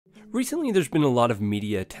Recently, there's been a lot of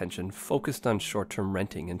media attention focused on short-term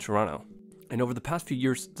renting in Toronto. And over the past few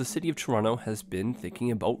years, the city of Toronto has been thinking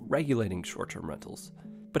about regulating short-term rentals.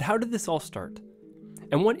 But how did this all start?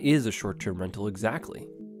 And what is a short-term rental exactly?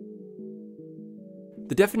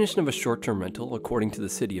 The definition of a short-term rental, according to the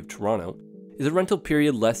city of Toronto, is a rental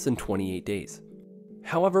period less than 28 days.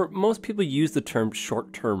 However, most people use the term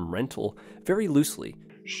short-term rental very loosely.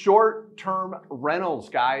 Short-term rentals,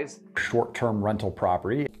 guys. Short-term rental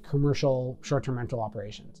property. Commercial short-term rental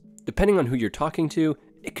operations. Depending on who you're talking to,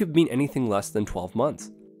 it could mean anything less than 12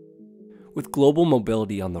 months. With global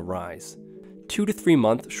mobility on the rise, 2 to 3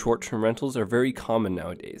 month short-term rentals are very common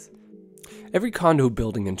nowadays. Every condo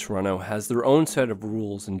building in Toronto has their own set of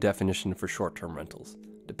rules and definition for short-term rentals.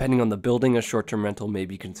 Depending on the building, a short-term rental may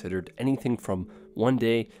be considered anything from 1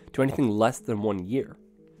 day to anything less than 1 year.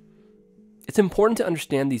 It's important to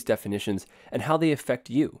understand these definitions and how they affect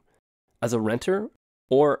you, as a renter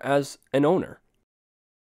or as an owner.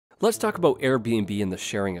 Let's talk about Airbnb and the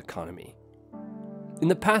sharing economy. In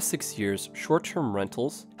the past 6 years, short-term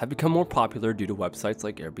rentals have become more popular due to websites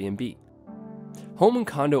like Airbnb. Home and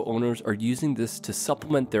condo owners are using this to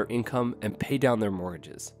supplement their income and pay down their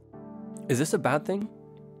mortgages. Is this a bad thing?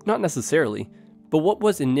 Not necessarily. But what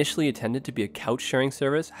was initially intended to be a couch sharing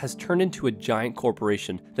service has turned into a giant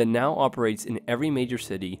corporation that now operates in every major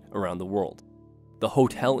city around the world. The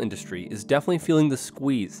hotel industry is definitely feeling the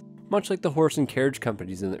squeeze, much like the horse and carriage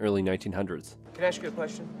companies in the early 1900s. Can I ask you a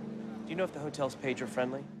question? Do you know if the hotel's pager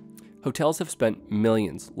friendly? Hotels have spent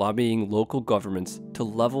millions lobbying local governments to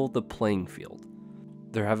level the playing field.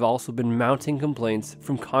 There have also been mounting complaints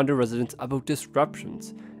from condo residents about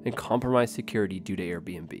disruptions and compromised security due to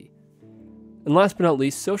Airbnb. And last but not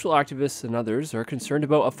least, social activists and others are concerned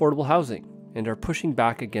about affordable housing and are pushing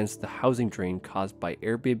back against the housing drain caused by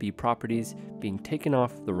Airbnb properties being taken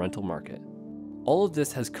off the rental market. All of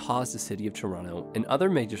this has caused the city of Toronto and other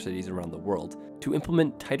major cities around the world to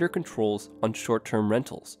implement tighter controls on short-term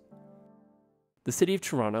rentals. The city of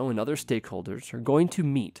Toronto and other stakeholders are going to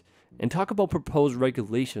meet and talk about proposed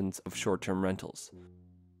regulations of short-term rentals.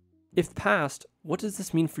 If passed, what does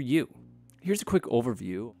this mean for you? Here's a quick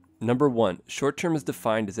overview. Number 1, short-term is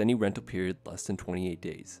defined as any rental period less than 28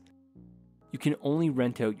 days. You can only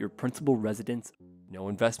rent out your principal residence, no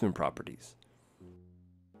investment properties.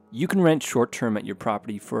 You can rent short-term at your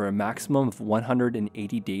property for a maximum of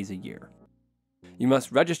 180 days a year. You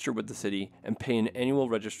must register with the city and pay an annual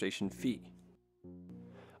registration fee.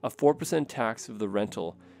 A 4% tax of the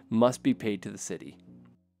rental must be paid to the city.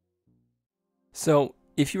 So,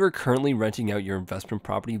 if you are currently renting out your investment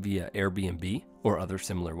property via Airbnb or other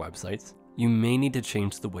similar websites, you may need to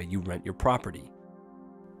change the way you rent your property.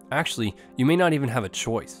 Actually, you may not even have a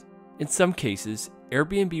choice. In some cases,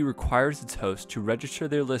 Airbnb requires its host to register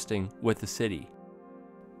their listing with the city.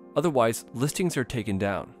 Otherwise, listings are taken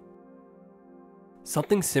down.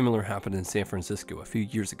 Something similar happened in San Francisco a few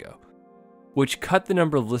years ago, which cut the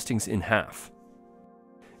number of listings in half.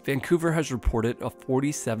 Vancouver has reported a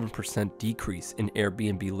 47% decrease in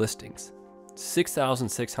Airbnb listings,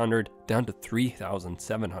 6,600 down to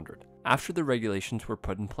 3,700, after the regulations were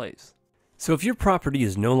put in place. So if your property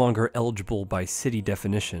is no longer eligible by city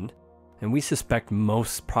definition, and we suspect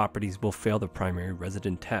most properties will fail the primary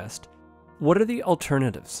resident test, what are the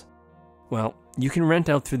alternatives? Well, you can rent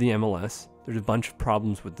out through the MLS. There's a bunch of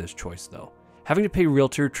problems with this choice though. Having to pay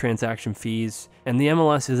realtor transaction fees, and the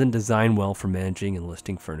MLS isn't designed well for managing and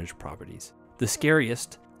listing furnished properties. The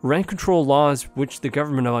scariest, rent control laws which the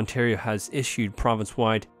government of Ontario has issued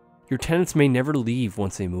province-wide. Your tenants may never leave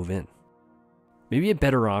once they move in. Maybe a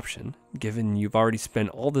better option, given you've already spent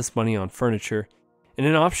all this money on furniture, and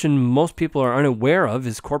an option most people are unaware of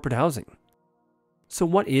is corporate housing. So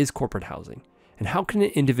what is corporate housing, and how can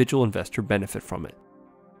an individual investor benefit from it?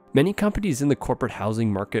 Many companies in the corporate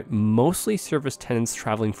housing market mostly service tenants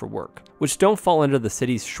traveling for work, which don't fall under the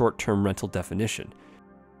city's short-term rental definition.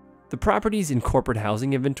 The properties in corporate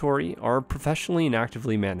housing inventory are professionally and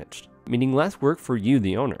actively managed, meaning less work for you,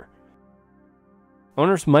 the owner.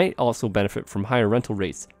 Owners might also benefit from higher rental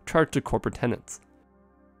rates charged to corporate tenants.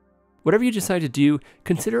 Whatever you decide to do,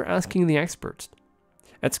 consider asking the experts.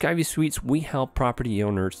 At Skyview Suites, we help property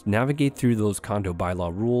owners navigate through those condo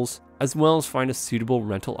bylaw rules, as well as find a suitable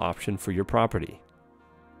rental option for your property.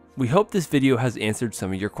 We hope this video has answered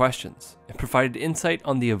some of your questions and provided insight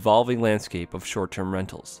on the evolving landscape of short-term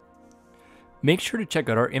rentals. Make sure to check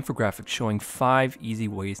out our infographic showing 5 easy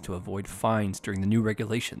ways to avoid fines during the new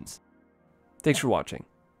regulations. Thanks for watching.